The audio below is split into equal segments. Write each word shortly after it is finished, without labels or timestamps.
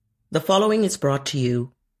The following is brought to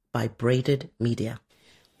you by Braided Media.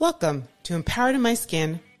 Welcome to Empowered in My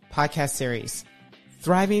Skin podcast series,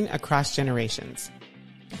 Thriving Across Generations.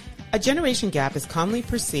 A generation gap is commonly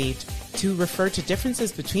perceived to refer to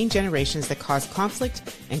differences between generations that cause conflict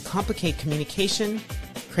and complicate communication,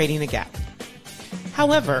 creating a gap.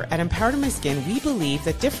 However, at Empowered in My Skin, we believe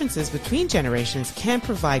that differences between generations can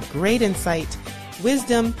provide great insight,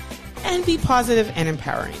 wisdom, and be positive and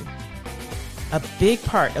empowering. A big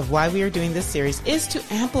part of why we are doing this series is to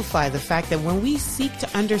amplify the fact that when we seek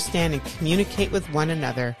to understand and communicate with one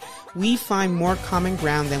another, we find more common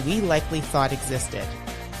ground than we likely thought existed.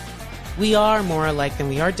 We are more alike than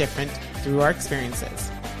we are different through our experiences.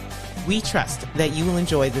 We trust that you will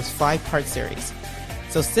enjoy this 5-part series.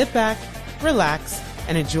 So sit back, relax,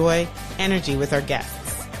 and enjoy energy with our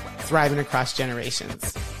guests, thriving across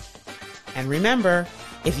generations. And remember,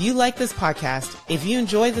 if you like this podcast, if you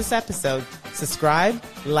enjoy this episode, subscribe,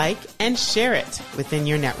 like, and share it within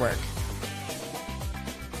your network.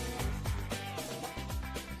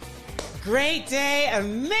 Great day,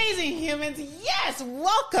 amazing humans. Yes,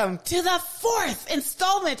 welcome to the 4th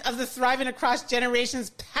installment of the Thriving Across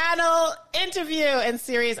Generations panel interview and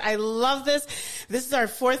series. I love this. This is our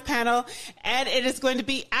 4th panel, and it is going to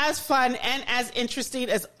be as fun and as interesting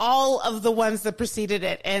as all of the ones that preceded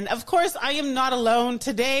it. And of course, I am not alone.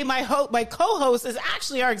 Today, my co-host is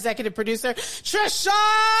actually our executive producer, Trisha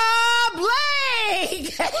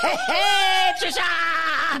Blake. Hey, Trisha!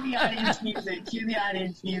 Cue the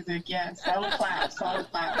audience music, yes. Solid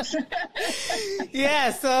claps.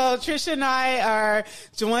 Yeah, so Trisha and I are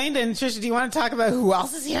joined. And Trisha, do you want to talk about who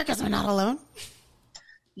else is here? Because we're not alone.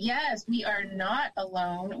 Yes, we are not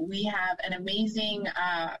alone. We have an amazing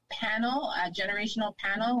panel, a generational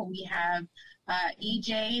panel. We have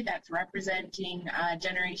EJ that's representing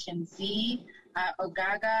Generation Z,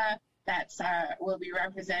 Ogaga that's will be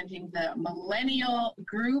representing the millennial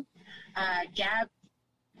group,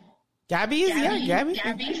 Gabby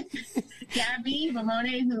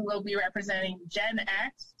Mamone, who will be representing Gen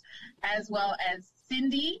X, as well as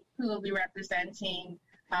Cindy, who will be representing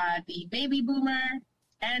the baby boomer,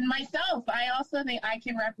 and myself. I also think I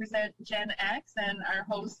can represent Gen X, and our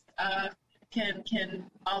host can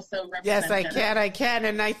also represent. Yes, I can,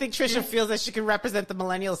 and I think Trisha feels that she can represent the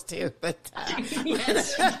millennials too. But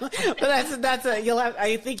yes. but that's you'll have.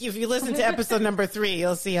 I think if you listen to episode number 3,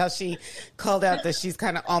 you'll see how she called out that she's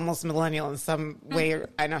kind of almost millennial in some way.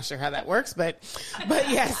 I'm not sure how that works, but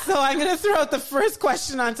yes. So I'm going to throw out the first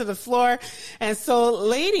question onto the floor, and so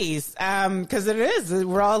ladies, because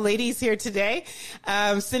we're all ladies here today.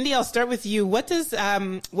 Cindy, I'll start with you. What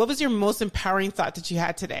was your most empowering thought that you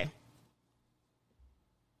had today?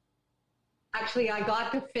 Actually, I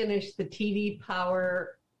got to finish the TD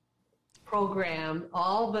Power program,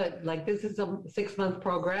 this is a 6-month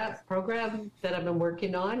program that I've been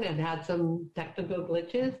working on and had some technical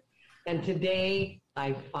glitches. And today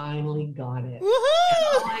I finally got it.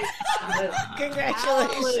 Woohoo!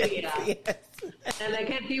 Congratulations. Yes. And I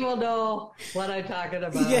can't people know what I'm talking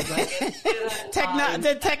about. Yeah.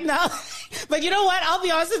 The technology. But you know what? I'll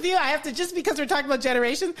be honest with you. I have to, just because we're talking about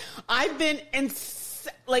generations, I've been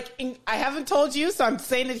I haven't told you, so I'm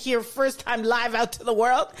saying it here first time live out to the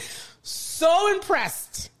world. So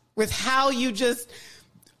impressed with how you just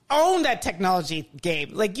own that technology game.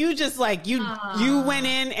 You went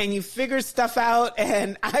in and you figured stuff out,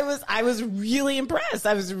 and I was really impressed.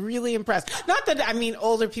 Not that,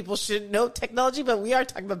 older people should know technology, but we are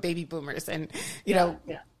talking about baby boomers, and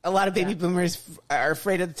a lot of baby boomers are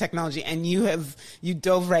afraid of the technology, and you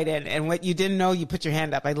dove right in, and what you didn't know, you put your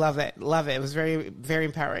hand up. I love it. It was very, very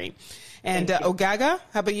empowering. And Ogaga,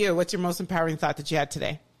 how about you? What's your most empowering thought that you had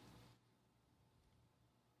today?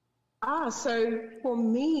 So for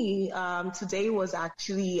me, today was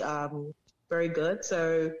actually very good.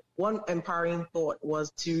 So one empowering thought was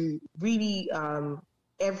to really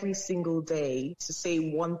every single day to say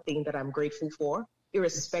one thing that I'm grateful for,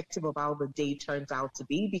 irrespective of how the day turns out to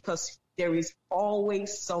be, because there is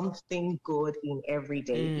always something good in every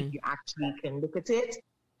day if you actually can look at it.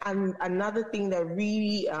 And another thing that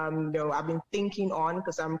really, I've been thinking on,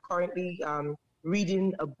 because I'm currently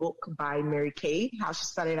reading a book by Mary Kay, how she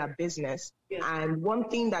started her business. Yeah. And one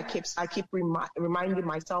thing that I keep reminding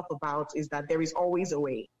myself about is that there is always a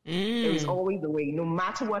way. There is always a way. No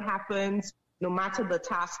matter what happens, no matter the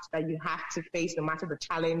tasks that you have to face, no matter the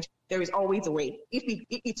challenge, there is always a way.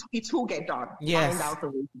 It will get done. Yes. Find out a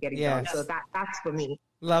way to get it done. So that's for me.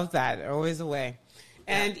 Love that. Always a way.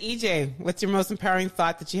 And EJ, what's your most empowering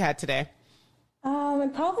thought that you had today?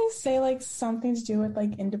 I'd probably say like something to do with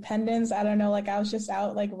like independence. I don't know, like I was just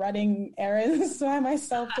out like running errands by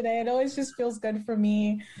myself today. It always just feels good for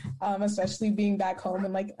me, especially being back home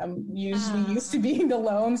and like I'm usually used to being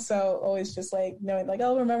alone. So always just like knowing like,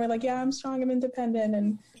 oh, remember like, yeah, I'm strong, I'm independent,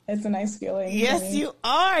 and it's a nice feeling. Yes, you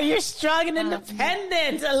are. You're strong and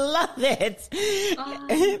independent. I love it.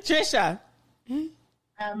 Trisha.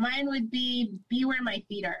 Mine would be where my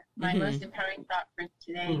feet are. My most empowering thought for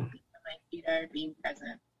today. Be where my feet are, being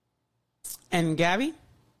present. And Gabby?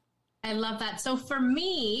 I love that. So for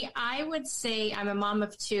me, I would say I'm a mom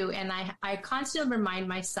of two, and I constantly remind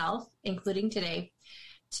myself, including today,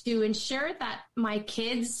 to ensure that my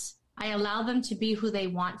kids, I allow them to be who they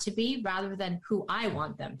want to be rather than who I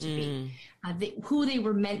want them to be, who they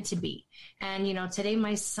were meant to be. And, you know, today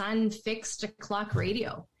my son fixed a clock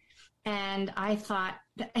radio, and I thought,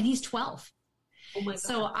 and he's 12. Oh my God.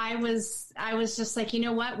 So I was just like, you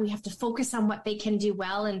know what? We have to focus on what they can do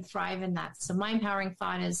well and thrive in that. So my empowering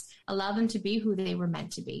thought is allow them to be who they were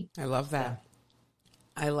meant to be. I love that.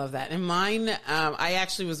 I love that. And mine, I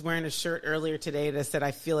actually was wearing a shirt earlier today that said,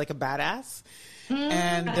 I feel like a badass.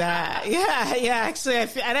 And actually,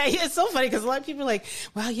 it's so funny because a lot of people are like,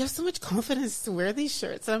 wow, you have so much confidence to wear these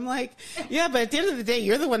shirts. I'm like, yeah, but at the end of the day,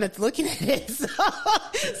 you're the one that's looking at it. So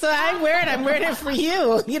I'm wearing it for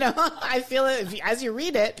you. You know, I feel it as you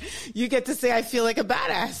read it, you get to say, I feel like a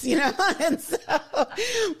badass, you know?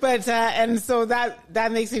 And so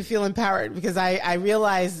that makes me feel empowered because I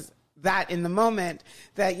realize that in the moment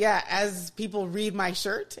that, yeah, as people read my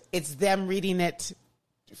shirt, it's them reading it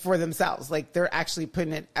for themselves. Like they're actually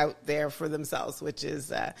putting it out there for themselves, which is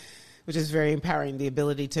very empowering. The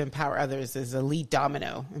ability to empower others is a lead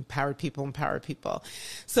domino. Empowered people empower people.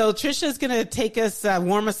 So Trisha's going to take us,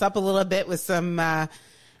 warm us up a little bit with some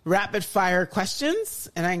rapid fire questions.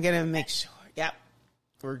 And I'm going to make sure, yep,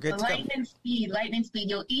 we're good to go. Lightning speed.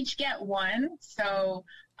 You'll each get one. So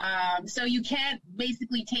you can't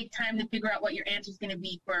basically take time to figure out what your answer is going to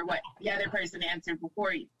be for what the other person answered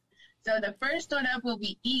before you. So the first one up will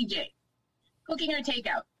be EJ. Cooking or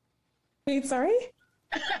takeout? Wait, sorry?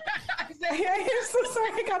 I'm so sorry.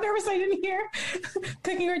 I got nervous. I didn't hear.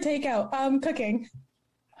 Cooking or takeout? Cooking.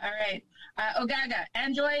 All right. Ogaga,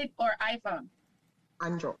 Android or iPhone?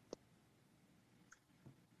 Android.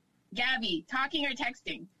 Gabby, talking or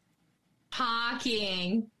texting?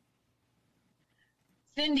 Talking.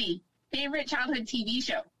 Cindy, favorite childhood TV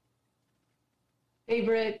show?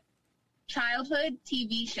 Favorite Childhood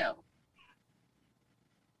TV show?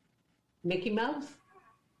 Mickey Mouse?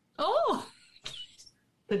 Oh,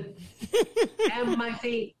 The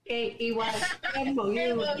M-I-C-K-E-Y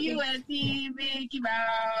M-O-U-S-E, Mickey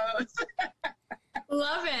Mouse.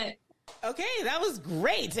 love it. Okay, that was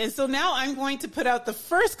great. And so now I'm going to put out the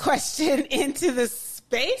first question into the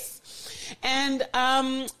space. And,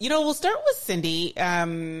 we'll start with Cindy,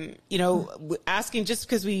 asking just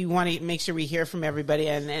because we want to make sure we hear from everybody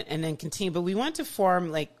and then continue. But we want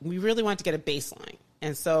to we really want to get a baseline.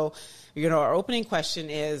 And so, our opening question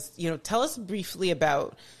is, tell us briefly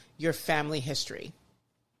about your family history.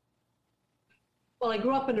 Well, I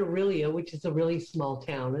grew up in Aurelia, which is a really small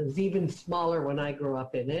town. It was even smaller when I grew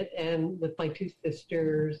up in it. And with my two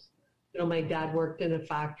sisters, my dad worked in a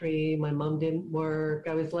factory. My mom didn't work.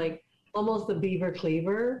 I was like almost a beaver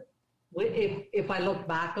cleaver. If I look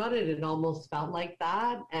back on it, it almost felt like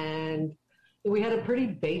that. And we had a pretty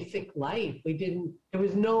basic life. There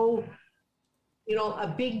was no,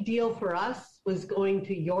 a big deal for us was going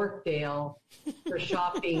to Yorkdale for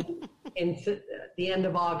shopping in the end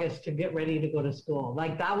of August to get ready to go to school.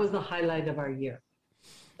 Like that was the highlight of our year.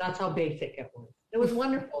 That's how basic it was. It was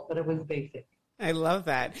wonderful, but it was basic. I love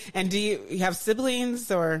that. And do you have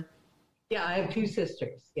siblings or? Yeah, I have two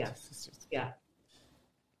sisters. Yes. Sisters. Yeah.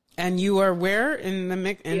 And you are where in the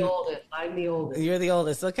mix? The oldest. I'm the oldest. You're the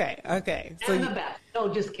oldest. Okay. So the best.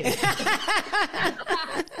 No, just kidding.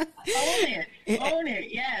 Own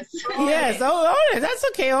it. Yes. Yes. Own it. That's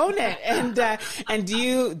okay. Own it. And do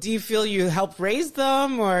you feel you help raise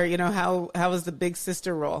them, or how was the big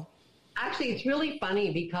sister role? Actually, it's really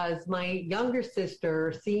funny because my younger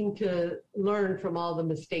sister seemed to learn from all the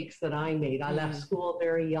mistakes that I made. I left school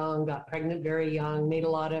very young, got pregnant very young, made a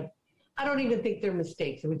lot of, I don't even think they're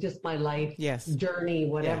mistakes. It was just my life journey,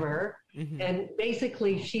 whatever. Yeah. Mm-hmm. And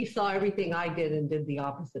basically she saw everything I did and did the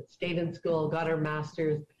opposite. Stayed in school, got her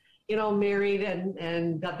master's, married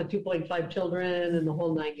and got the 2.5 children and the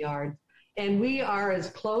whole 9 yards. And we are as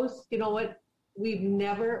close, you know what? We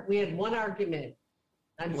had one argument.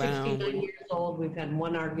 I'm 69 years old. We've had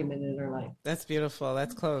one argument in our life. That's beautiful.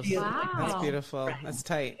 That's close. Wow. That's beautiful. Right. That's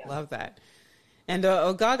tight. Yeah. Love that. And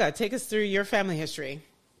Ogaga, take us through your family history.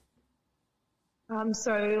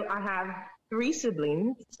 So I have 3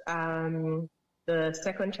 siblings. The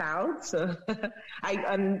second child. So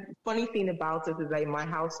funny thing about it is that in my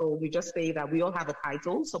household, we just say that we all have a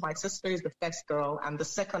title. So my sister is the first girl. I'm the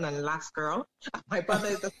second and last girl. My brother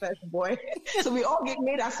is the first boy. So we all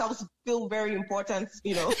made ourselves feel very important,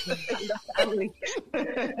 in the family.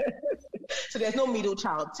 So there's no middle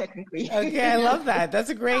child, technically. Okay, I love that.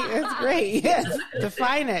 That's great. Yes.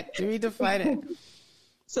 Define it. Redefine it.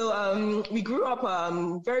 So we grew up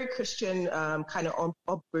very Christian kind of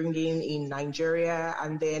upbringing in Nigeria,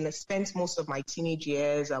 and then spent most of my teenage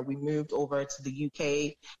years. We moved over to the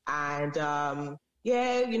UK, and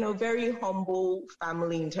very humble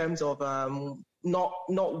family in terms of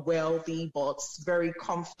not wealthy, but very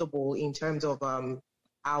comfortable in terms of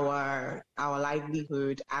our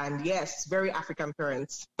livelihood, and yes, very African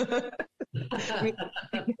parents.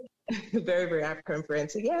 Very, very African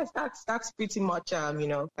parents. So yes, that's pretty much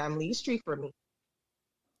family history for me.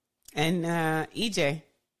 And EJ.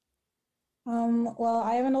 Well,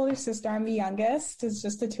 I have an older sister. I'm the youngest. It's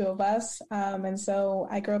just the 2 of us. And so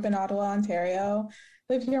I grew up in Ottawa, Ontario,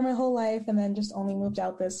 lived here my whole life, and then just only moved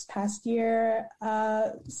out this past year.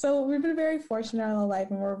 So we've been very fortunate our whole life,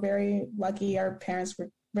 and we're very lucky. Our parents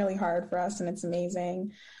worked really hard for us, and it's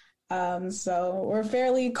amazing. So we're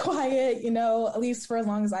fairly quiet, at least for as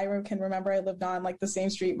long as I can remember. I lived on the same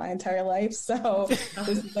street my entire life. So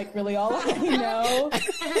this is really all I know.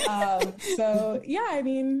 So yeah, I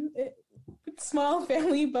mean, it's small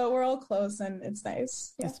family, but we're all close and it's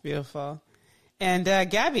nice. Yeah. That's beautiful. And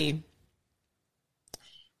Gabby.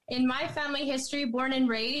 In my family history, born and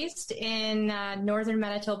raised in northern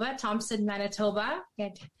Manitoba, Thompson, Manitoba.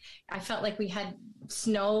 I felt like we had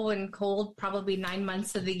snow and cold probably 9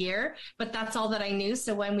 months of the year, but that's all that I knew.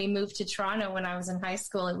 So when we moved to Toronto when I was in high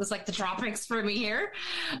school, it was like the tropics for me here.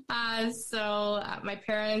 So my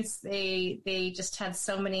parents, they just had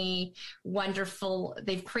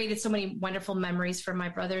they've created so many wonderful memories for my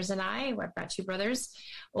brothers and I. I've got 2 brothers,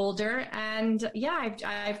 older. And yeah,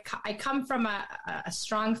 I come from a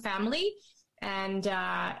strong family and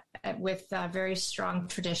with very strong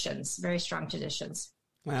traditions.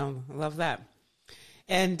 Wow, I love that.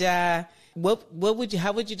 And how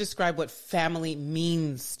would you describe what family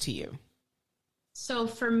means to you? So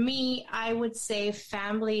for me, I would say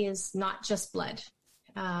family is not just blood,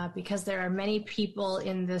 because there are many people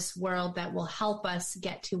in this world that will help us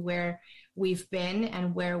get to where we've been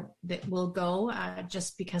and where that we'll go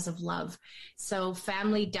just because of love. So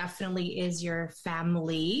family definitely is your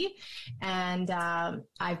family. And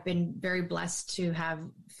I've been very blessed to have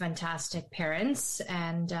fantastic parents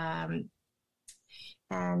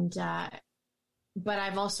but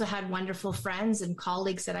I've also had wonderful friends and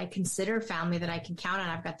colleagues that I consider family that I can count on.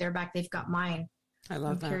 I've got their back. They've got mine. I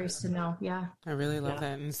love that. I'm curious to know. Yeah. I really love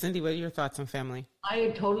that. And Cindy, what are your thoughts on family? I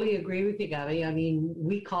totally agree with you, Gabby. I mean,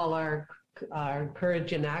 we call our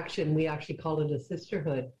courage in action, we actually call it a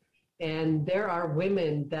sisterhood. And there are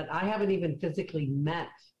women that I haven't even physically met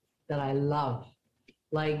that I love.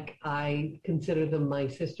 Like, I consider them my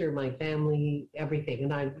sister, my family, everything.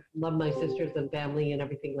 And I love my sisters and family and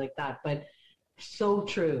everything like that. But so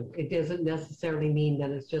true. It doesn't necessarily mean that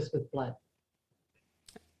it's just with blood.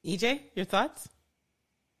 EJ, your thoughts?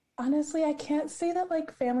 Honestly, I can't say that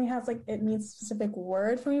family has it means a specific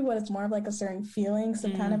word for me, but it's more of a certain feeling.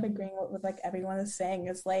 So kind of agreeing with everyone is saying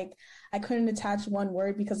is I couldn't attach one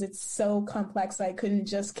word because it's so complex. I couldn't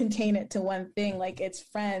just contain it to one thing. It's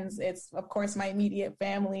friends. It's of course my immediate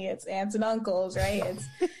family. It's aunts and uncles, right? It's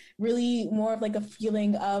really more of a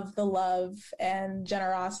feeling of the love and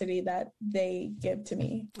generosity that they give to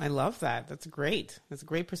me. I love that. That's great. That's a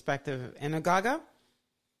great perspective. And Agaga?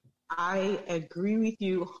 I agree with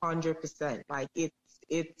you 100%.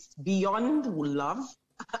 It's beyond love.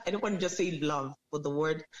 I don't want to just say love, but the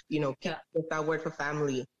word, that word for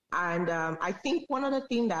family. And I think one other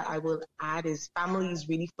thing that I will add is family is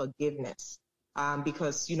really forgiveness.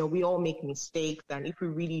 Because, we all make mistakes, and if we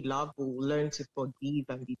really love, we'll learn to forgive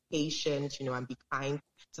and be patient, and be kind.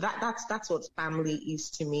 So that's what family is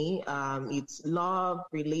to me. It's love,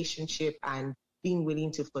 relationship, and being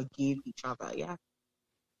willing to forgive each other. Yeah.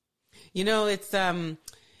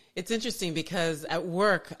 It's interesting because at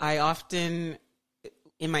work, I often,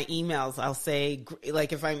 in my emails, I'll say,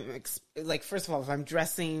 if I'm, first of all, if I'm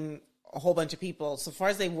dressing a whole bunch of people, so far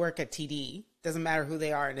as they work at TD, doesn't matter who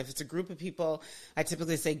they are. And if it's a group of people, I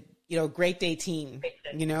typically say, great day team,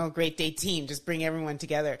 great day team, just bring everyone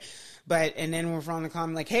together. And then we're on the call,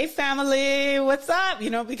 I'm like, hey family, what's up?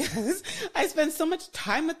 Because I spend so much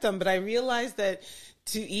time with them, but I realized that,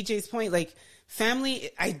 to EJ's point, family,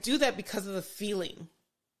 I do that because of the feeling.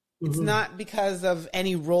 It's not because of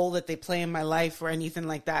any role that they play in my life or anything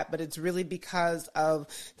like that, but it's really because of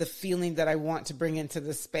the feeling that I want to bring into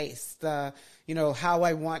the space, how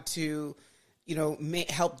I want to,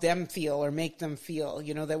 help them feel or make them feel,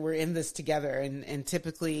 that we're in this together. And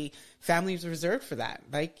typically family is reserved for that.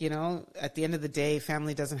 Like, at the end of the day,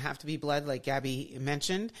 family doesn't have to be blood, like Gabby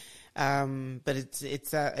mentioned. But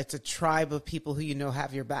it's a tribe of people who,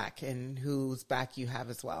 have your back and whose back you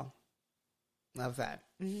have as well. Love that.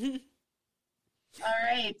 All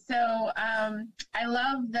right. So I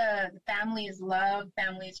love the family's love,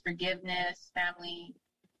 family's forgiveness, family,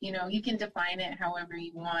 you can define it however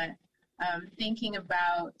you want. Thinking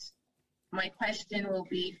about my question will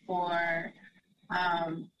be for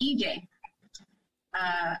EJ.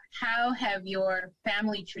 How have your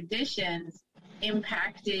family traditions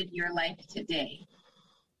impacted your life today?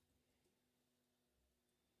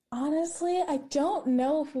 Honestly, I don't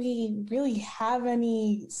know if we really have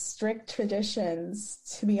any strict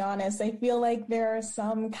traditions, to be honest. I feel like there are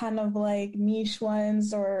some kind of like niche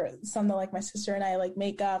ones, or some that like my sister and I like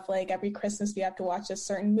make up, like every Christmas we have to watch a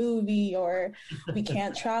certain movie, or we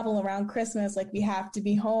can't travel around Christmas, like we have to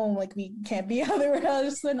be home, like we can't be otherwhere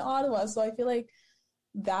else than Ottawa. So I feel like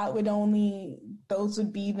those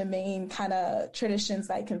would be the main kind of traditions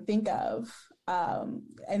that I can think of.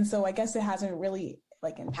 And so I guess it hasn't really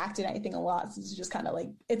like impacted anything a lot. So it's just kind of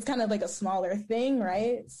like a smaller thing,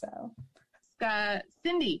 right? So,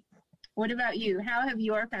 Cindy, what about you? How have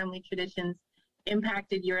your family traditions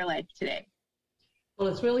impacted your life today? Well,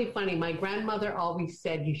 it's really funny. My grandmother always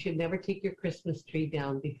said you should never take your Christmas tree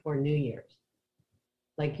down before New Year's.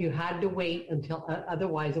 Like you had to wait until,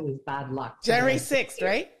 otherwise it was bad luck. January 6th,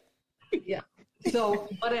 right? Yeah. So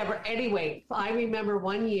whatever. Anyway, I remember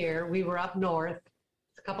one year we were up north,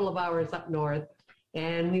 a couple of hours up north,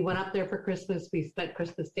 and we went up there for Christmas. We spent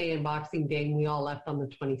Christmas Day and Boxing Day, and we all left on the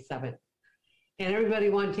 27th. And everybody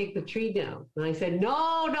wanted to take the tree down. And I said,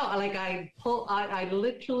 no. Like I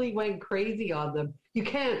literally went crazy on them. You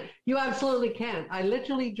can't. You absolutely can't. I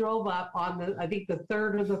literally drove up on the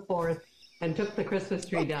 3rd or the 4th and took the Christmas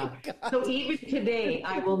tree down. So even today,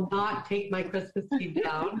 I will not take my Christmas tree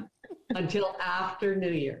down until after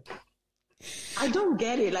New Year. I don't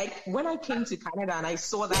get it. Like when I came to Canada and I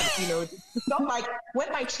saw that, it's not like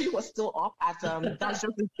when my tree was still up at that's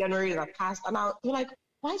just this January that passed, and you're like,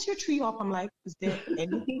 why is your tree up? I'm like, is there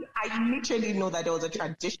anything? I literally know that there was a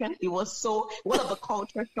tradition. It was one of the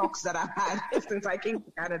culture shocks that I've had since I came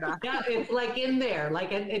to Canada. Yeah, it's like in there, like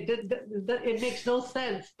it makes no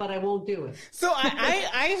sense, but I won't do it. So I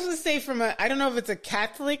have to say I don't know if it's a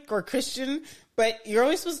Catholic or Christian, but you're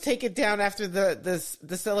always supposed to take it down after the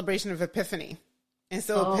celebration of Epiphany. And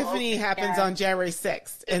so Epiphany happens on January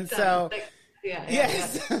 6th. And so,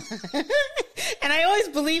 yes. Yeah. And I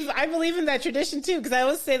believe in that tradition too, because I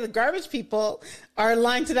always say the garbage people are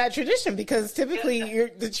aligned to that tradition, because typically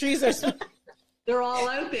the trees are... They're all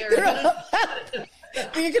out there.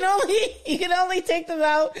 You can only take them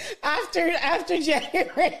out after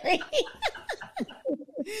January.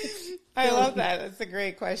 I love that. That's a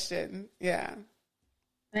great question. Yeah.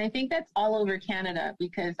 And I think that's all over Canada,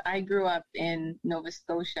 because I grew up in Nova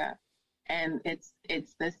Scotia, and it's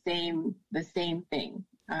the same thing.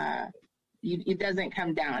 It doesn't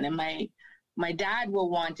come down, and my dad will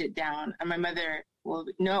want it down, and my mother will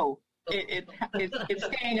it's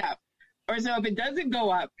staying up. Or so if it doesn't go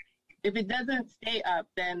up, if it doesn't stay up,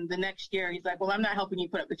 then the next year he's like, well, I'm not helping you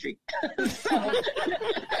put up the tree.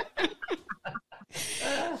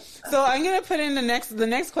 So I'm going to put in the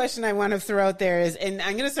next question I want to throw out there is, and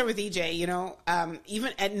I'm going to start with EJ,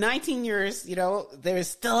 even at 19 years, there's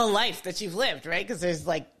still a life that you've lived, right? Because there's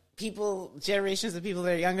like generations of people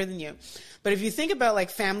that are younger than you. But if you think about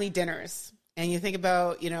like family dinners, and you think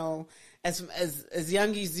about, as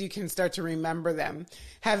young as you can start to remember them,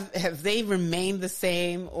 have they remained the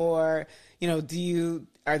same, or,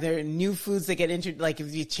 are there new foods that get into, like,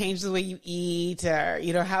 if you change the way you eat,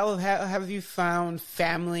 or, how have you found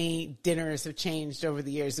family dinners have changed over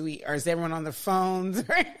the years? Or is everyone on their phones?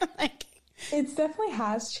 It definitely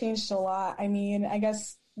has changed a lot. I mean, I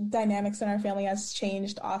guess dynamics in our family has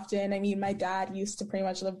changed often. I mean, my dad used to pretty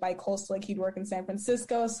much live bi-coastal, like he'd work in San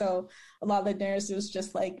Francisco. So a lot of the dinners, it was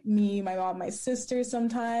just like me, my mom, my sister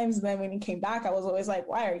sometimes. And then when he came back, I was always like,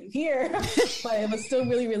 why are you here? But it was still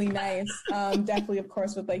really, really nice. Definitely, of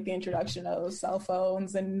course, with like the introduction of cell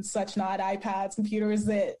phones and such, not iPads, computers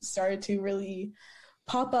that started to really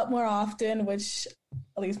pop up more often, which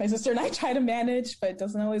at least my sister and I try to manage, but it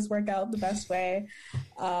doesn't always work out the best way.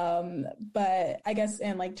 But I guess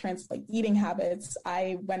in like terms of like eating habits,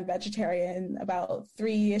 I went vegetarian about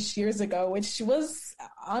 3-ish years ago, which was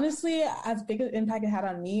honestly as big an impact it had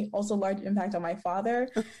on me, also a large impact on my father,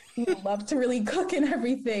 who loved to really cook and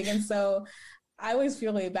everything. And so I always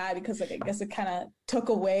feel really bad because like I guess it kind of took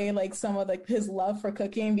away like some of like his love for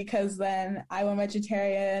cooking, because then I went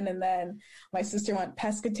vegetarian and then my sister went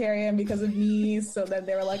pescatarian because of me. So then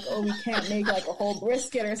they were like, oh, we can't make like a whole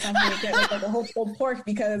brisket or something. We can't make like a whole pulled pork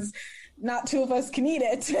because not two of us can eat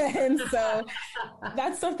it. And so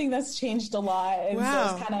that's something that's changed a lot. And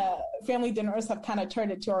so it's kind of family dinners have kind of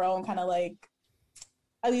turned into our own kind of like,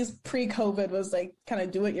 at least pre-COVID was like kind of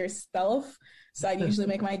do it yourself. So I usually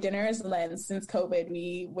make my dinners, and then since COVID,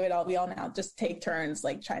 we all now just take turns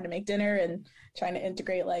like trying to make dinner and trying to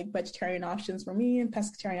integrate like vegetarian options for me and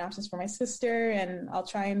pescatarian options for my sister. And I'll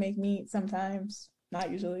try and make meat sometimes, not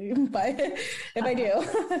usually, but if I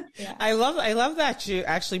do. Yeah. I love that you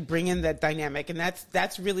actually bring in that dynamic, and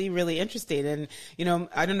that's really, really interesting. And, you know,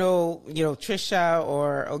 I don't know, you know, Trisha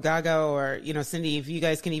or Ogaga or, you know, Cindy, if you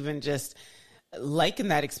guys can even just liken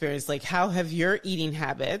that experience, like how have your eating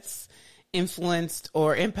habits influenced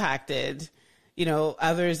or impacted, you know,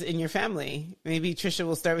 others in your family? Maybe Trisha,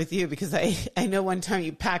 will start with you, because I know one time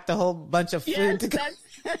you packed a whole bunch of food to go.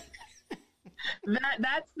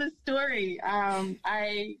 That's the story.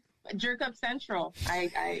 I Jerk Up Central.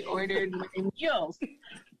 I ordered my meals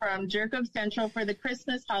from Jerk Up Central for the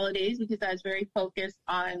Christmas holidays because I was very focused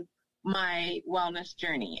on my wellness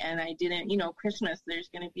journey. And I didn't, you know, Christmas, there's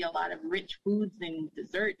going to be a lot of rich foods and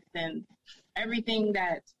desserts and everything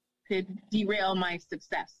that could derail my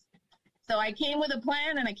success. So I came with a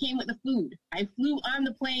plan and I came with the food. I flew on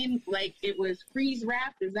the plane like it was freeze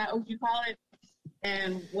wrapped, is that what you call it?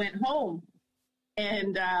 And went home.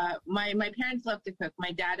 And my parents love to cook,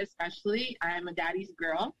 my dad especially. I'm a daddy's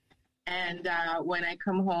girl. And when I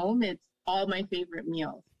come home, it's all my favorite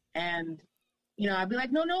meals. And, you know, I'd be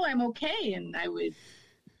like, no, I'm okay. And I would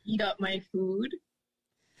heat up my food.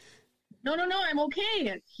 No, I'm okay.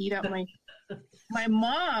 I'd heat up my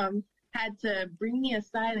mom had to bring me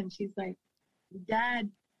aside, and she's like, Dad,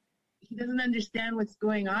 he doesn't understand what's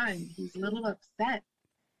going on. He's a little upset.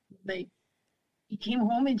 Like, he came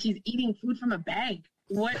home and she's eating food from a bag.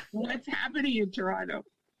 What's happening in Toronto?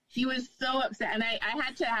 He was so upset. And I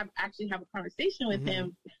had to have a conversation with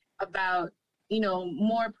him about, you know,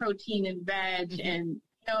 more protein and veg and, you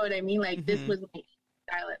know what I mean? Like, this was my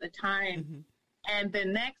style at the time. And the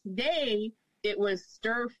next day, it was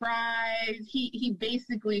stir fries. He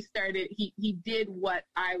basically started, he did what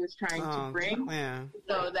I was trying to bring.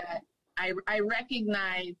 So that I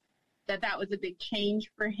recognized that was a big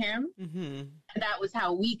change for him. And that was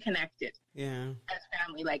how we connected as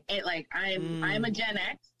family. Like I'm a Gen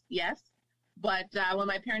X, yes. But when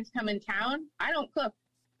my parents come in town, I don't cook.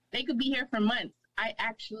 They could be here for months. I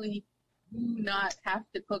actually do not have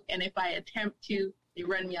to cook. And if I attempt to, they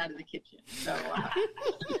run me out of the kitchen. So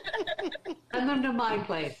send them to my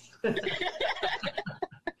place.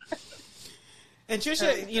 And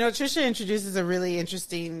Trisha, you know, Trisha introduces a really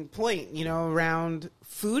interesting point, you know, around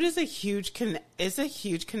food is a huge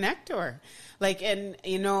connector. Like, and,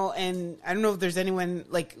 you know, and I don't know if there's anyone,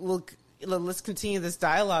 like, let's continue this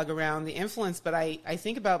dialogue around the influence, but I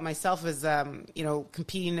think about myself as, you know,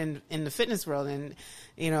 competing in the fitness world. And,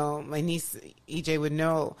 you know, my niece, EJ, would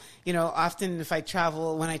know, you know, often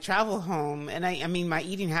when I travel home, and I mean, my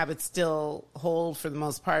eating habits still hold for the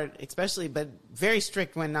most part, especially, but very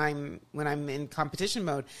strict when I'm in competition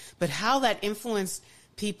mode. But how that influenced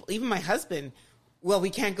people, even my husband, well,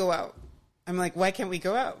 we can't go out. I'm like, why can't we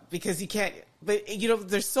go out? Because you can't, but, you know,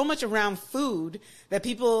 there's so much around food that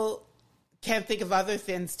people can't think of other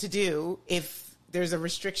things to do if there's a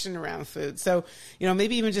restriction around food. So, you know,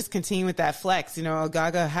 maybe even just continue with that flex, you know,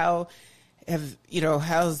 Ogaga,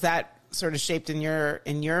 how's that sort of shaped in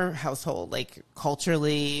your household, like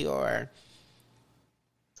culturally or?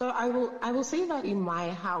 So I will say that in my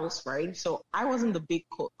house, right? So I wasn't the big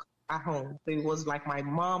cook at home. It was like my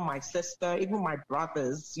mom, my sister, even my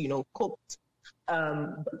brothers, you know, cooked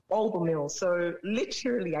all the meals. So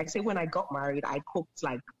literally, I say when I got married, I cooked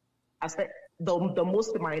like, I said the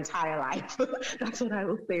most of my entire life. That's what I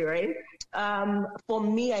will say, right? For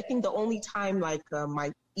me, I think the only time like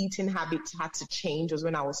my eating habits had to change was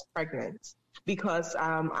when I was pregnant, because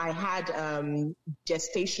I had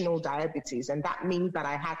gestational diabetes, and that means that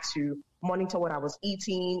I had to monitor what I was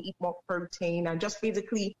eating, eat more protein, and just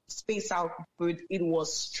basically space out food. It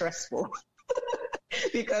was stressful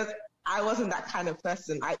because I wasn't that kind of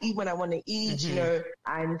person. I eat when I want to eat, you know,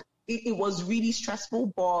 and it was really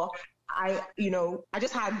stressful, but I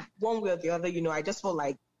just had one way or the other, I just felt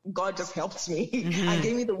like God just helped me and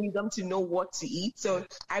gave me the wisdom to know what to eat. So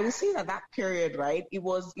I would say that period, right, it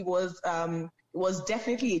was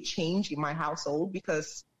definitely a change in my household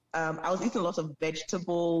because I was eating a lot of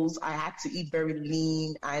vegetables. I had to eat very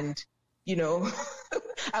lean and,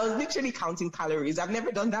 I was literally counting calories. I've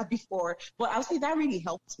never done that before, but I would say that really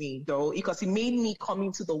helped me though, because it made me come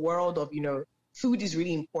into the world of, food is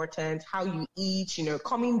really important, how you eat,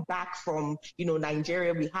 coming back from,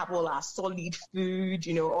 Nigeria, we have all our solid food,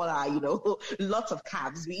 all our, lots of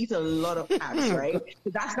carbs. We eat a lot of carbs, right?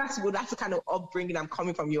 So that's the kind of upbringing I'm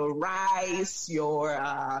coming from, your rice,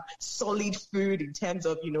 your solid food in terms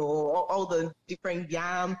of, all the different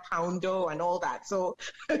yam, poundo and all that. So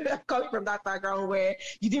coming from that background where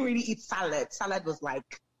you didn't really eat salad. Salad was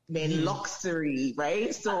like, luxury,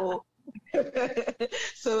 right? So it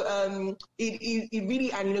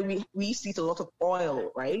really, and we used to eat a lot of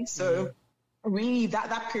oil, right? So really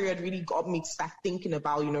that period really got me to start thinking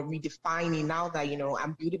about, redefining now that,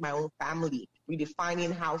 I'm building my own family,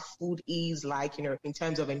 redefining how food is like, in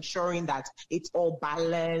terms of ensuring that it's all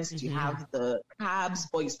balanced. You have the carbs,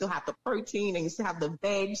 but you still have the protein and you still have the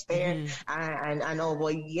veg there and all.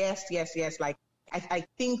 Well, yes. Like, I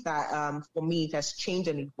think that for me it has changed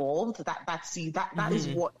and evolved. That is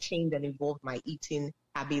what changed and evolved my eating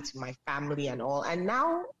habits, my family and all. And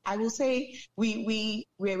now I will say we've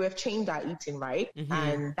changed our eating, right?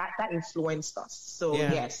 And that influenced us. So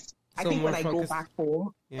yes. I think when I go back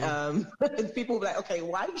home, people will be like, okay,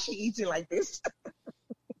 why is she eating like this?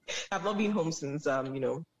 I've not been home since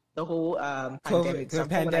the whole pandemic. The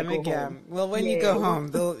pandemic, Well, when you go home,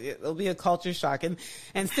 there'll be a culture shock.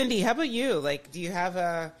 And Cindy, how about you? Like, do you have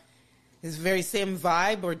this very same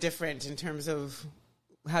vibe or different in terms of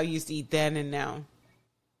how you used to eat then and now?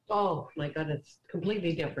 Oh my God, it's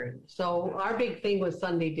completely different. So our big thing was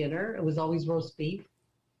Sunday dinner. It was always roast beef,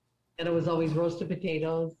 and it was always roasted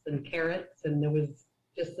potatoes and carrots, and it was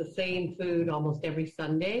just the same food almost every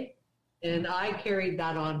Sunday. And I carried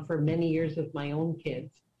that on for many years with my own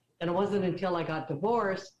kids. And it wasn't until I got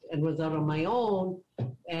divorced and was out on my own,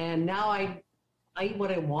 and now I eat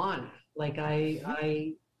what I want. Like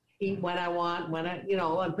I eat when I want,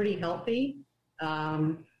 I'm pretty healthy.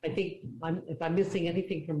 I think if I'm missing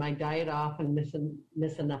anything from my diet, I often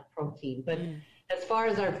miss enough protein. But as far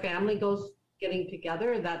as our family goes, getting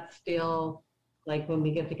together, that's still like when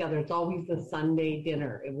we get together, it's always the Sunday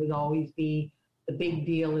dinner. It would always be the big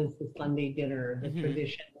deal is the Sunday dinner, the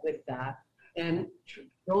tradition with that. And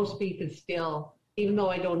roast beef is still, even though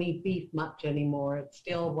I don't eat beef much anymore, it's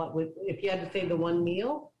still if you had to say the one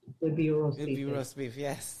meal, would be a roast beef. It would be roast beef,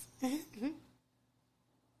 yes.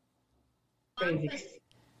 Crazy.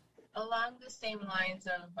 Along the same lines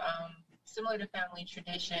of similar to family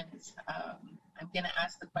traditions, I'm going to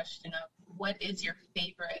ask the question of what is your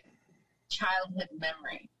favorite childhood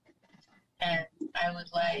memory? And I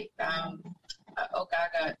would like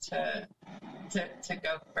Ogaga to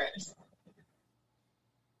go first.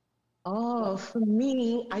 Oh, for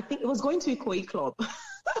me, I think it was going to Ikoyi Club.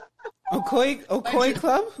 Ikoyi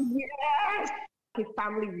Club? Yes, a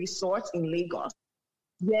family resort in Lagos.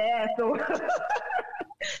 Yeah, so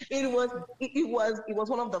it was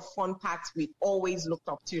one of the fun parts we always looked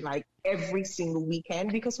up to, like every single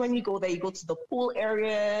weekend, because when you go there, you go to the pool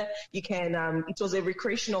area. You can it was a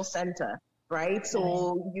recreational center, right?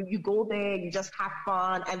 So you go there, you just have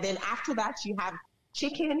fun, and then after that, you have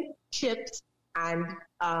chicken, chips, and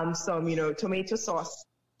some tomato sauce.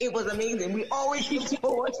 It was amazing. We always looked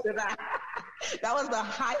forward to that. That was the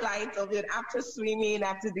highlight of it, after swimming,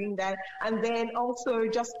 after doing that. And then also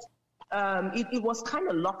just, it was kind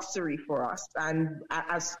of luxury for us. And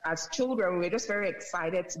as children, we were just very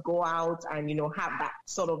excited to go out and, have that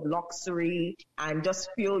sort of luxury and just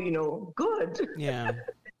feel, good. Yeah.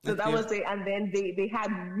 So that was it. And then they had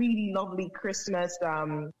really lovely Christmas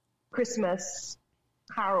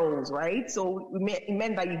carols, right? So it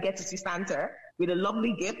meant that you get to see Santa with a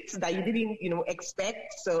lovely gift that you didn't,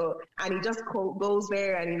 expect. So, and he just goes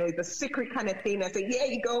there and, it's a secret kind of thing and say, here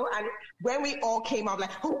you go. And when we all came out,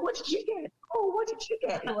 like, oh, what did you get? Oh, what did you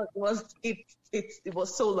get? It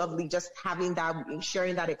was so lovely just having that,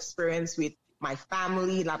 sharing that experience with my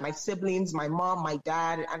family, like my siblings, my mom, my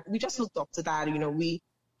dad. And we just looked up to that.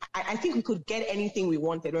 I think we could get anything we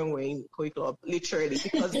wanted when we were in Ikoyi Club, literally,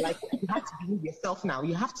 because you have to behave yourself now.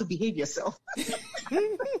 You have to behave yourself.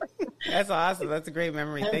 That's awesome. That's a great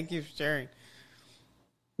memory. Thank you for sharing.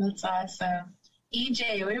 That's awesome.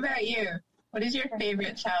 EJ, what about you? What is your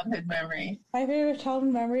favorite childhood memory? My favorite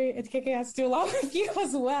childhood memory, it's kicking ass to along with you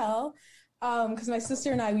as well. Because my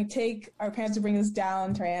sister and I, our parents would bring us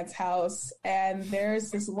down to our aunt's house, and there's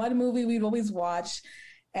this one movie we'd always watch,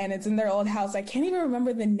 and it's in their old house. I can't even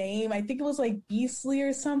remember the name. I think it was like Beastly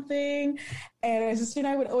or something. And my sister and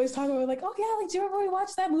I would always talk about like, oh yeah, like do you remember we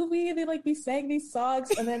watched that movie? They like we sang these songs,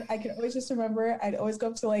 and then I can always just remember I'd always go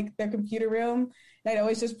up to like their computer room. And I'd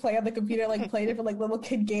always just play on the computer, like play different like little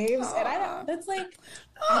kid games. And I don't remember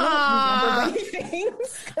many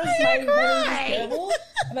things because my memory was terrible.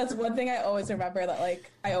 And that's one thing I always remember that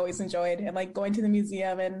like I always enjoyed, and like going to the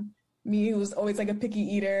museum, and me who was always like a picky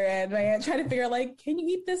eater, and my aunt trying to figure out like, can you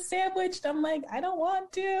eat this sandwich? And I'm like, I don't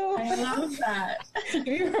want to. I love that.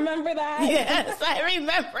 Do you remember that? Yes, I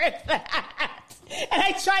remember that. And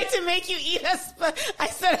I tried to make you eat I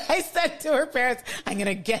said to her parents, I'm going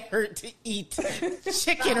to get her to eat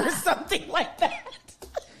chicken or something like that.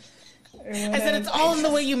 I said, it's all in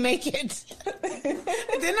the way you make it.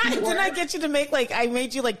 Didn't I get you to make like, I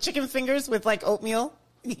made you like chicken fingers with like oatmeal?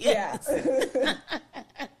 Yes.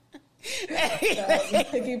 Yeah.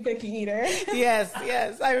 Picky eater. Yes,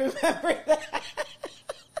 I remember that.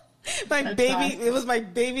 That's awesome. It was my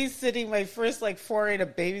babysitting, my first like foray to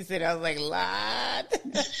babysitting. I was like, Lord.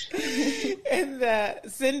 And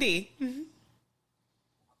Cindy.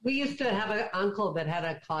 We used to have an uncle that had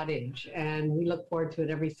a cottage, and we looked forward to it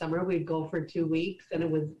every summer. We'd go for 2 weeks,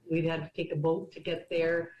 and we'd have to take a boat to get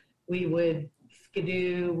there. We would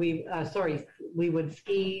skidoo, we would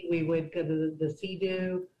ski, we would go to the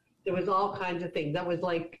sea-doo. There was all kinds of things. That was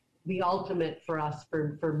like the ultimate for us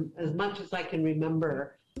for as much as I can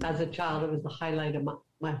remember as a child. It was the highlight of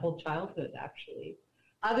my whole childhood, actually.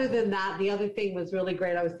 Other than that, the other thing was really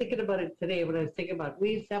great. I was thinking about it today when I was thinking about it.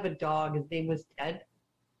 We used to have a dog. His name was Ted.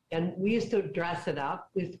 And we used to dress it up.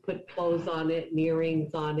 We used to put clothes on it and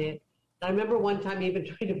earrings on it. And I remember one time even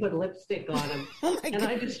trying to put lipstick on him. And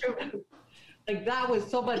I just remember, like, that was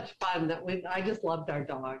so much fun. I just loved our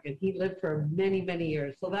dog. And he lived for many, many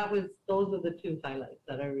years. So those are the two highlights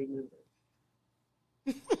that I remember.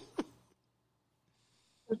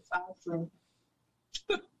 That's awesome.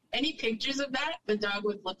 Any pictures of that? The dog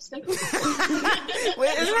with lipstick? Wait, isn't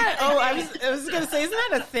that? Oh, I was gonna say, isn't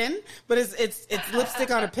that a thin? But it's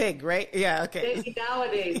lipstick on a pig, right? Yeah. Okay.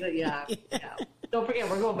 Nowadays, yeah. Don't forget,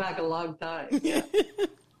 we're going back a long time. Yeah.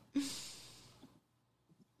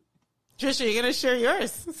 Trisha, you're gonna share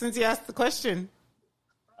yours since you asked the question.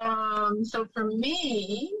 So for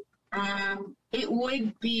me,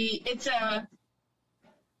 it's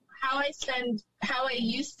how I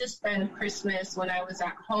used to spend Christmas when I was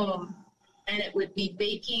at home, and it would be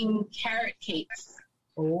baking carrot cakes.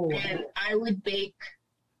 Oh. And I would bake,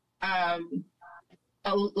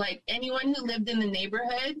 like anyone who lived in the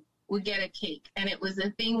neighborhood would get a cake. And it was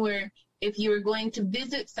a thing where if you were going to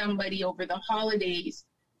visit somebody over the holidays,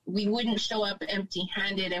 we wouldn't show up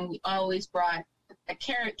empty-handed, and we always brought a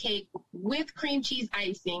carrot cake with cream cheese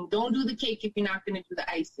icing. Don't do the cake if you're not going to do the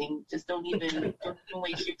icing. Just don't even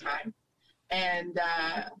waste your time. And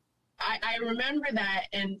I remember that.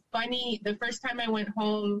 And funny, the first time I went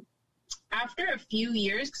home, after a few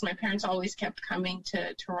years, because my parents always kept coming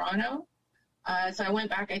to Toronto, so I went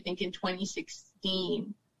back, I think, in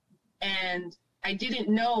 2016. And I didn't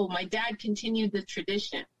know, my dad continued the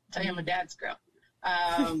tradition. I tell you, I'm a dad's girl.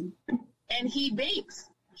 And he bakes.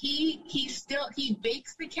 He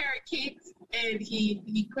bakes the carrot cakes, and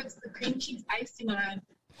he puts the cream cheese icing on.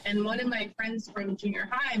 And one of my friends from junior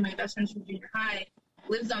high, my best friend from junior high,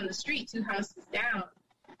 lives on the street 2 houses down.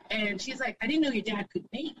 And she's like, I didn't know your dad could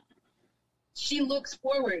bake. She looks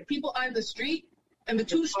forward. People on the street and the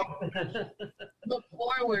 2 streets look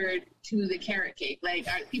forward to the carrot cake. Like,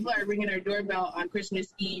 people are ringing our doorbell on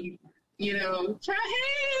Christmas Eve. You know,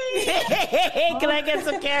 hey, can I get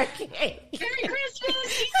some carrot cake? Merry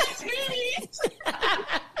Christmas, Jesus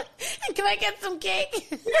Can I get some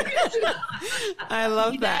cake? I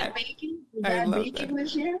love that. I love baking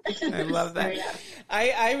this year. I love that. So, yeah.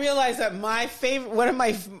 I realized that my favorite, one of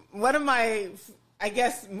my, I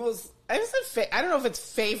guess most, I don't know if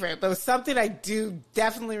it's favorite, but it was something I do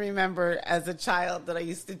definitely remember as a child that I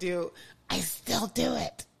used to do. I still do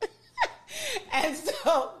it. And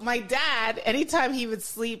so my dad, anytime he would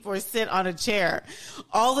sleep or sit on a chair,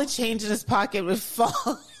 all the change in his pocket would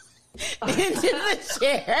fall into the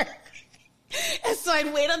chair. And so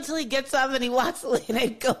I'd wait until he gets up and he walks away, and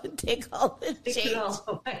I'd go and take all the change.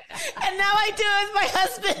 And now I do it with my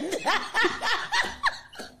husband.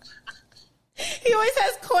 He always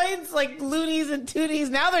has coins like loonies and toonies.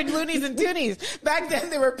 Now they're loonies and toonies. Back then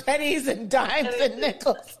they were pennies and dimes and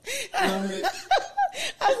nickels.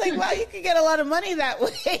 I was like, wow, you could get a lot of money that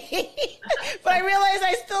way. But I realized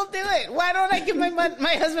I still do it. Why don't I give my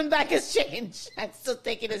husband back his change? I'm still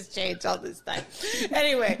taking his change all this time.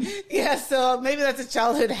 Anyway, yeah, so maybe that's a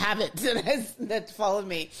childhood habit that followed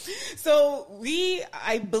me. So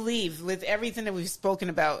I believe with everything that we've spoken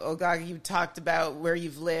about, Ogaga, you talked about where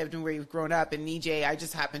you've lived and where you've grown up. And EJ, I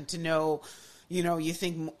just happen to know, you know, you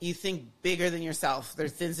think bigger than yourself.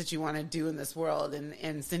 There's things that you want to do in this world.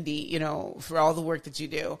 And Cindy, you know, for all the work that you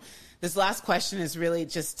do. This last question is really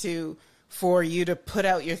just for you to put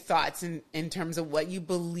out your thoughts in terms of what you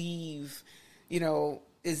believe, you know,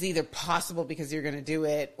 is either possible because you're going to do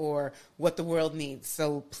it or what the world needs.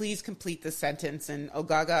 So please complete the sentence. And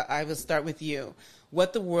Ogaga, I will start with you.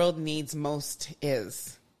 What the world needs most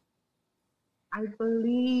is? I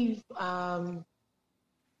believe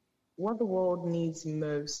what the world needs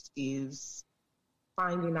most is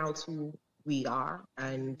finding out who we are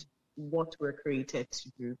and what we're created to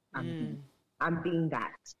do and being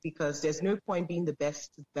that, because there's no point being the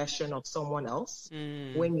best version of someone else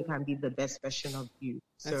when you can be the best version of you.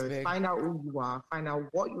 So find out who you are, find out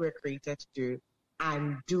what you were created to do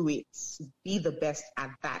and do it. Be the best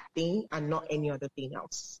at that thing and not any other thing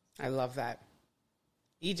else. I love that.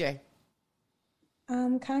 EJ?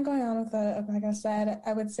 Kind of going on with what Ogaga said,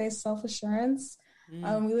 I would say self-assurance.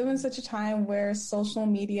 We live in such a time where social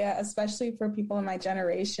media, especially for people in my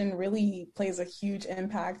generation, really plays a huge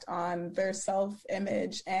impact on their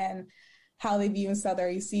self-image and how they view each other.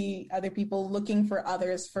 You see other people looking for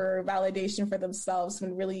others for validation for themselves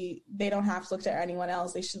when really they don't have to look to anyone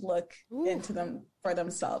else. They should look into them for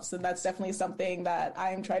themselves. And that's definitely something that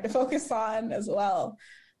I'm trying to focus on as well.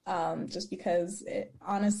 Just because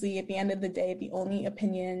honestly, at the end of the day, the only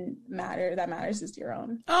opinion that matters is your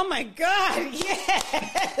own. Oh my God.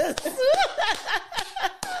 Yes.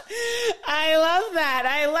 I love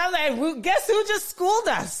that. Guess who just schooled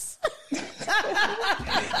us?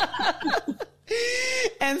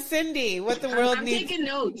 And Cindy, what the world I'm needs. taking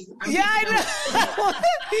notes. I know.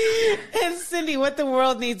 And Cindy, what the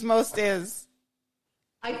world needs most is?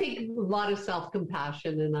 I think a lot of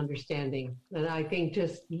self-compassion and understanding. And I think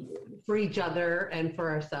just for each other and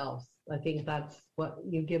for ourselves. I think that's what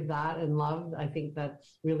you give that and love. I think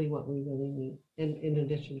that's really what we really need in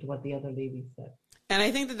addition to what the other ladies said. And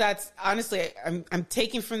I think that's honestly, I'm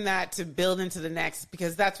taking from that to build into the next,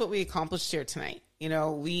 because that's what we accomplished here tonight. You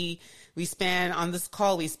know, we span on this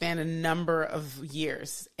call, we span a number of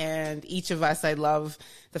years, and each of us, I love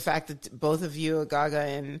the fact that both of you,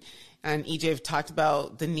 Ogaga and EJ, have talked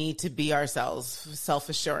about the need to be ourselves,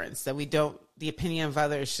 self-assurance, that the opinion of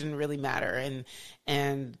others shouldn't really matter.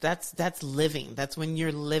 And that's living. That's when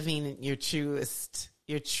you're living your truest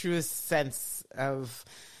sense of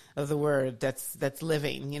the word. That's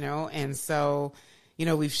living, you know? And so, you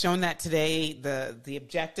know, we've shown that today. The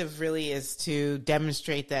objective really is to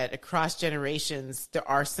demonstrate that across generations, there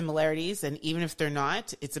are similarities. And even if they're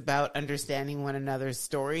not, it's about understanding one another's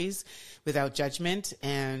stories without judgment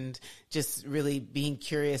and just really being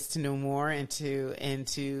curious to know more and to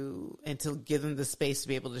give them the space to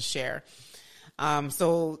be able to share.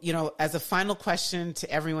 So, you know, as a final question to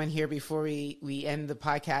everyone here before we end the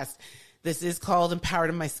podcast, this is called Empowered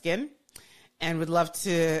in My Skin. And would love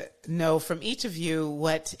to know from each of you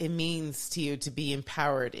what it means to you to be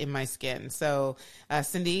empowered in my skin. So,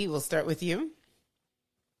 Cindy, we'll start with you.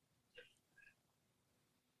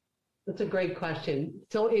 That's a great question.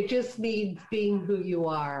 So it just means being who you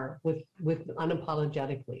are with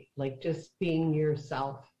unapologetically, like just being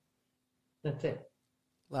yourself. That's it.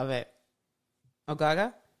 Love it.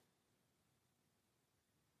 Ogaga?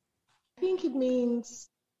 I think it means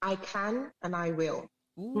I can and I will.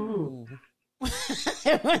 Ooh.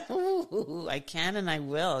 Ooh, I can and I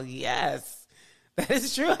will. Yes, that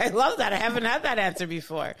is true. I love that. I haven't had that answer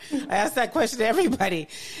before. I asked that question to everybody.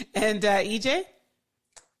 And EJ?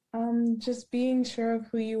 Just being sure of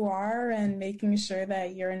who you are and making sure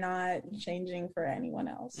that you're not changing for anyone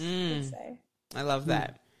else, I would say. I love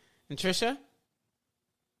that. And Trisha?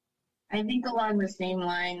 I think along the same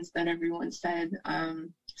lines that everyone said,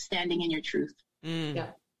 standing in your truth.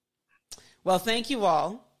 Yeah. Well, thank you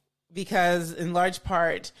all. Because in large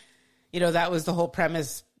part, you know, that was the whole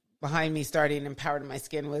premise behind me starting Empowered in My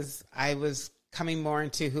Skin, was I was coming more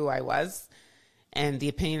into who I was, and the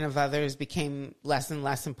opinion of others became less and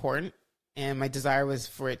less important. And my desire was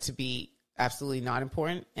for it to be absolutely not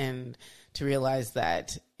important, and to realize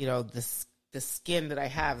that, you know, skin that I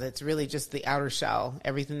have. That's really just the outer shell.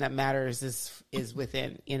 Everything that matters is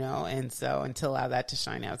within, you know, and so and to allow that to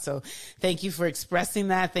shine out. So thank you for expressing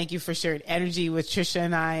that. Thank you for sharing energy with Trisha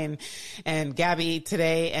and I and Gabby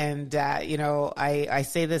today. And, you know, I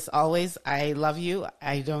say this always, I love you.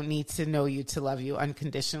 I don't need to know you to love you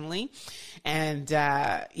unconditionally. And,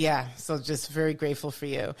 so just very grateful for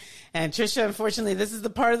you. And Trisha, unfortunately, this is the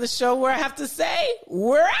part of the show where I have to say,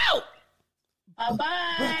 we're out.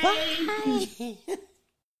 Bye-bye.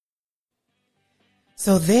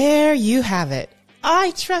 So there you have it.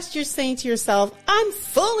 I trust you're saying to yourself, I'm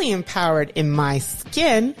fully empowered in my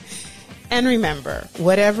skin. And remember,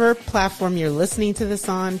 whatever platform you're listening to this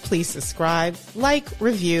on, please subscribe, like,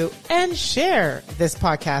 review, and share this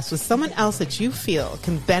podcast with someone else that you feel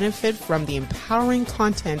can benefit from the empowering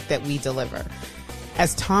content that we deliver.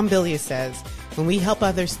 As Tom Bilyeu says, when we help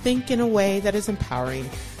others think in a way that is empowering,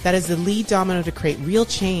 that is the lead domino to create real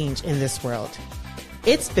change in this world.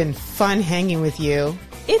 It's been fun hanging with you.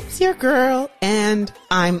 It's your girl, and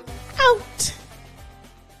I'm out.